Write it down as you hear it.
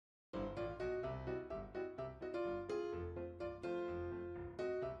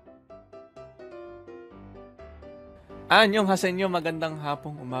Anyong hasenyo, magandang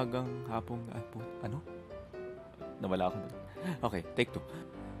hapong, umagang, hapong, ano? Nawala ako doon. Okay, take 2.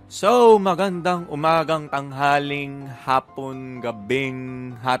 So, magandang umagang, tanghaling, hapon,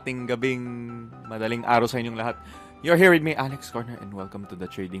 gabing, hating gabing, madaling araw sa inyong lahat. You're here with me, Alex Corner, and welcome to the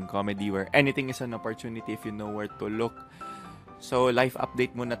Trading Comedy where anything is an opportunity if you know where to look. So, life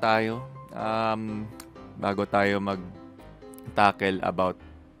update muna tayo. Bago tayo mag-tackle about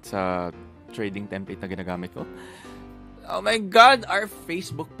sa trading template na ginagamit ko. Oh my God! Our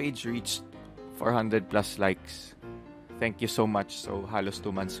Facebook page reached 400 plus likes. Thank you so much. So, halos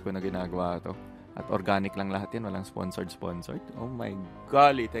 2 months ko na ginagawa to. At organic lang lahat yan. Walang sponsored. Oh my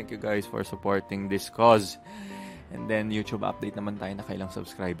golly. Thank you guys for supporting this cause. And then, YouTube update naman tayo na kailang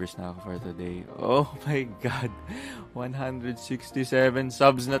subscribers na ako for today. Oh my God. 167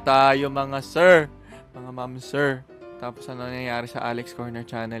 subs na tayo, mga sir. Mga ma'am, sir. Tapos, ano nangyayari sa Alex Corner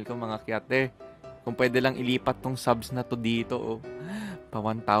channel ko, mga kyate? Kung pwede lang ilipat tong subs na to dito, oh. Pa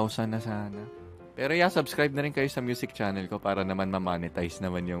 1,000 na sana. Pero yeah, subscribe na rin kayo sa music channel ko para naman ma-monetize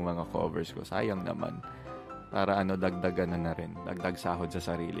naman yung mga covers ko. Sayang naman. Para dagdagan na rin. Dagdag sahod sa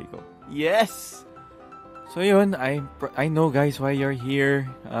sarili ko. Yes! So yun, I know guys why you're here.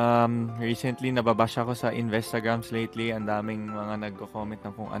 Recently, nababash ako sa Instagrams lately. Ang daming mga nagko-comment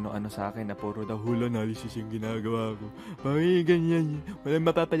ng kung ano-ano sa akin na puro daw hula analysis yung ginagawa ko. Ay, ganyan. Walang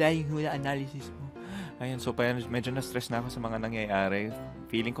mapapala yung hula analysis mo. Ayun, so medyo na-stress na ako sa mga nangyayari.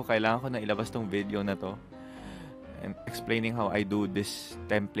 Feeling ko kailangan ko na ilabas tong video na to. And explaining how I do this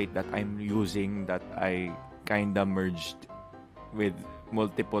template that I'm using that I kinda merged with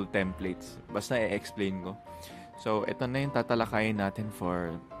multiple templates. Basta i-explain ko. So, ito na yung tatalakayin natin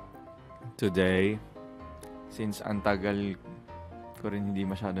for today. Since ang tagal ko rin hindi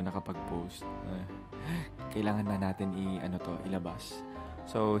masyado nakapag-post. Kailangan na natin ilabas.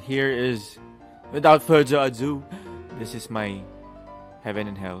 So, here is, without further ado, this is my heaven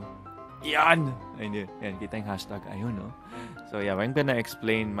and hell. Yan! Yan, kita yung hashtag. Ayun, no? So, yeah, I'm gonna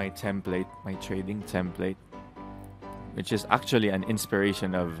explain my template, my trading template, which is actually an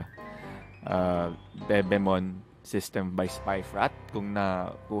inspiration of Bebemon system by Spyfrat. Kung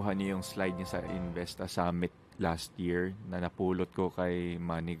nakuha niyo yung slide niya sa Investa Summit last year na napulot ko kay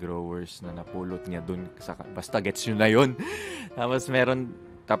Money Growers, na napulot niya dun sa, basta gets nyo na yun.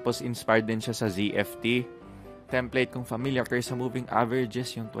 Tapos inspired din siya sa ZFT template. Kung familiar kayo sa moving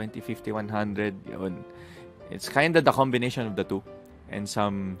averages, yung 20, 50, 100, yun. It's kinda the combination of the two. And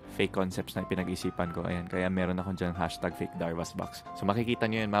some fake concepts na pinag-isipan ko. Ayan, kaya meron akong dyan hashtag fake Darwas box. So, makikita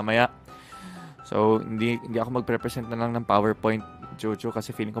nyo yun mamaya. So, hindi ako mag-represent na lang ng PowerPoint, Jojo,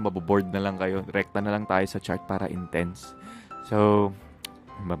 kasi feeling ko maboboard na lang kayo. Rekta na lang tayo sa chart para intense. So,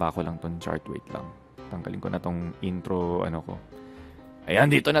 baba ko lang tong chart. Wait lang. Tanggalin ko na tong intro, ko.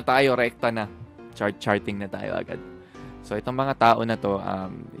 Ayan, dito na tayo. Rekta na. Charting na tayo agad. So, itong mga tao na to,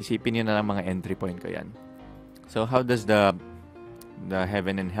 isipin nyo na lang mga entry point ko yan. So, how does the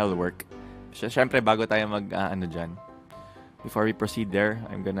heaven and hell work? Syempre, bago tayo dyan, before we proceed there,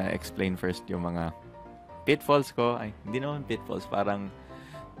 I'm gonna explain first yung mga pitfalls ko. Ay, hindi naman pitfalls, parang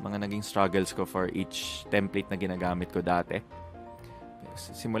mga naging struggles ko for each template na ginagamit ko dati.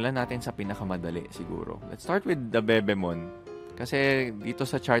 Simulan natin sa pinakamadali siguro. Let's start with the Bebemon. Kasi dito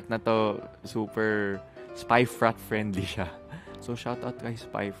sa chart na to, super Spyfrat friendly siya. So, shoutout kay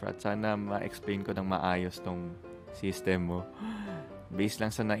Spyfrat. Sana ma-explain ko ng maayos tong system mo. Based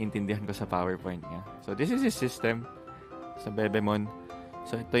lang sa naintindihan ko sa PowerPoint niya. So, this is his system sa Bebemon.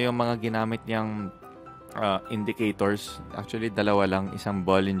 So, ito yung mga ginamit niyang indicators. Actually, dalawa lang. Isang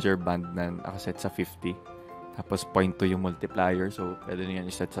Bollinger Band na nakaset sa 50. Tapos, 0.2 yung multiplier. So, pwede niyan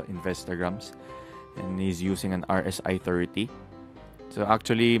iset sa Instagrams. And he's using an RSI 30. So,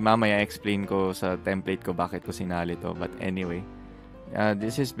 actually, mamaya explain ko sa template ko bakit ko sinali to. But anyway,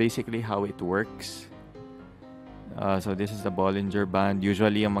 this is basically how it works. So, this is the Bollinger Band.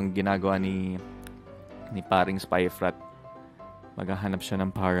 Usually, yung mga ginagawa ni paring Spyfrat, maghahanap siya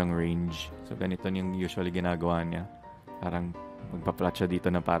ng parang range. So, ganito yung usually ginagawa niya. Parang magpa-plot siya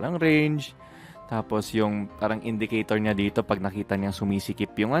dito na parang range. Tapos, yung parang indicator niya dito, pag nakita niyang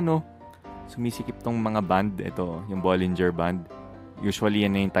sumisikip yung sumisikip tong mga band. Ito, yung Bollinger Band. Usually,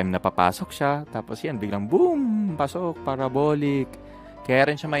 yan yung time na papasok siya. Tapos, yan, biglang boom! Pasok, parabolic. Kaya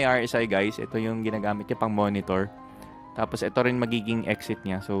rin siya may RSI, guys. Ito yung ginagamit niya pang monitor. Tapos, ito rin magiging exit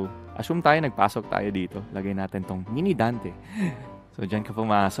niya. So, assume tayo, nagpasok tayo dito. Lagay natin tong mini Dante. So, dyan ka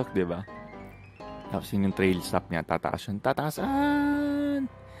pumasok, diba? Tapos, yun yung trail stop niya. Tataas yun. Tataasan!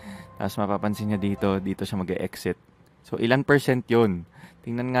 Tapos, mapapansin niya dito siya mag-exit. So, ilan percent yun?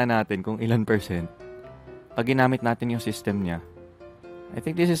 Tingnan nga natin kung ilan percent. Pag ginamit natin yung system niya. I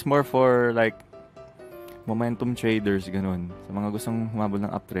think this is more for like momentum traders, ganun. Sa mga gustong humabol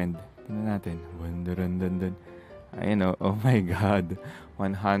ng uptrend, tingnan natin. Ayun, oh my God.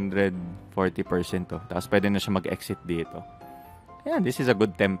 140% to. Tapos pwede na siya mag-exit dito. Ayan, this is a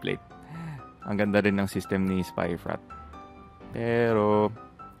good template. Ang ganda rin ng system ni Spyfrat. Pero,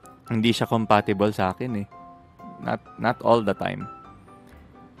 hindi siya compatible sa akin eh. Not all the time.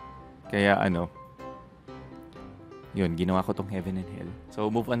 Kaya yun, ginawa ko tong heaven and hell. So,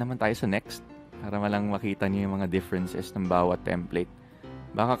 move on naman tayo sa next. Para malang makita niyo yung mga differences ng bawat template.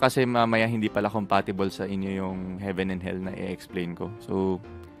 Baka kasi mamaya hindi pala compatible sa inyo yung heaven and hell na i-explain ko. So,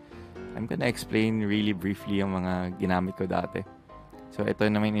 I'm gonna explain really briefly yung mga ginamit ko dati. So, ito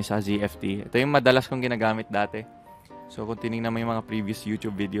naman isa ZFT. Ito yung madalas kong ginagamit dati. So, kung tinignan mo yung mga previous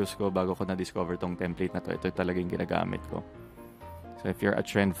YouTube videos ko bago ko na-discover tong template na to, ito talaga yung ginagamit ko. So, if you're a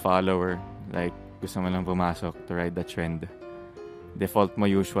trend follower, like gusto mo lang pumasok to ride the trend, default mo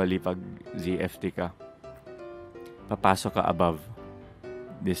usually pag ZFT ka, papasok ka above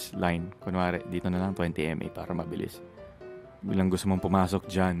this line. Kunwari, dito na lang 20 MA para mabilis. Bilang gusto mong pumasok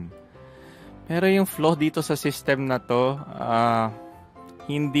dyan. Pero yung flow dito sa system na to,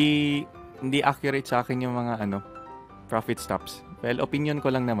 hindi accurate sa akin yung mga profit stops. Well, opinion ko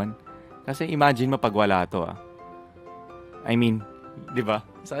lang naman. Kasi imagine mo pag wala to I mean, di ba?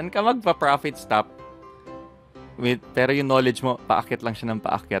 Saan ka magpa-profit stop? Pero yung knowledge mo, paakyat lang siya ng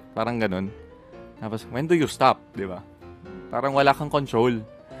paakyat. Parang ganun. Tapos, when do you stop? Di ba? Parang wala kang control.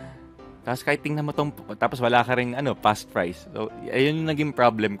 Tapos kahit tingnan mo tapos wala ka ring past price. So, ayun yung naging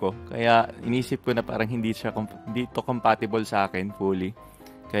problem ko. Kaya inisip ko na parang hindi to compatible sa akin fully.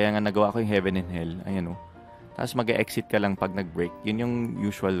 Kaya nga nagawa ko yung heaven and hell. Ayan Tapos mag-exit ka lang pag nag-break. Yun yung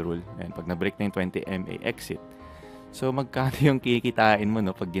usual rule. Ayan, pag nag-break na yung 20 MA, exit. So, magkano yung kikitain mo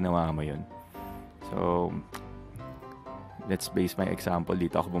pag ginawa mo yun? So, let's base my example.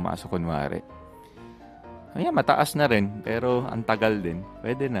 Dito ako pumasok kunwari. Ayan, mataas na rin. Pero ang tagal din.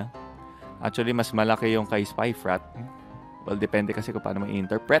 Pwede na. Actually, mas malaki yung kay Spyfrat. Well, depende kasi kung paano mo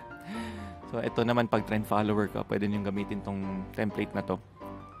i-interpret. So, ito naman pag trend follower ka, pwede nyo gamitin tong template na to.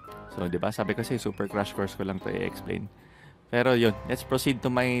 So, di ba? Sabi kasi, super crash course ko lang to i-explain. Pero yun, let's proceed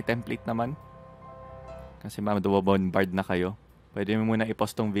to my template naman. Kasi bombard na kayo. Pwede mo muna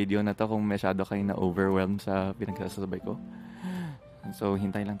i-post tong video na to kung masyado kayo na-overwhelmed sa pinagsasabay ko. So,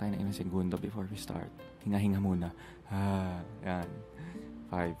 hintay lang tayo na ilang segundo before we start. Hinga-hinga muna. Yan.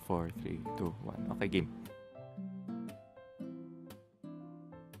 5, 4, 3, 2, 1. Okay, game.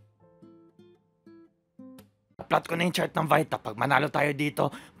 Plot ko na yung chart ng Vita. Pag manalo tayo dito,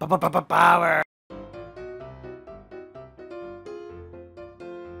 power!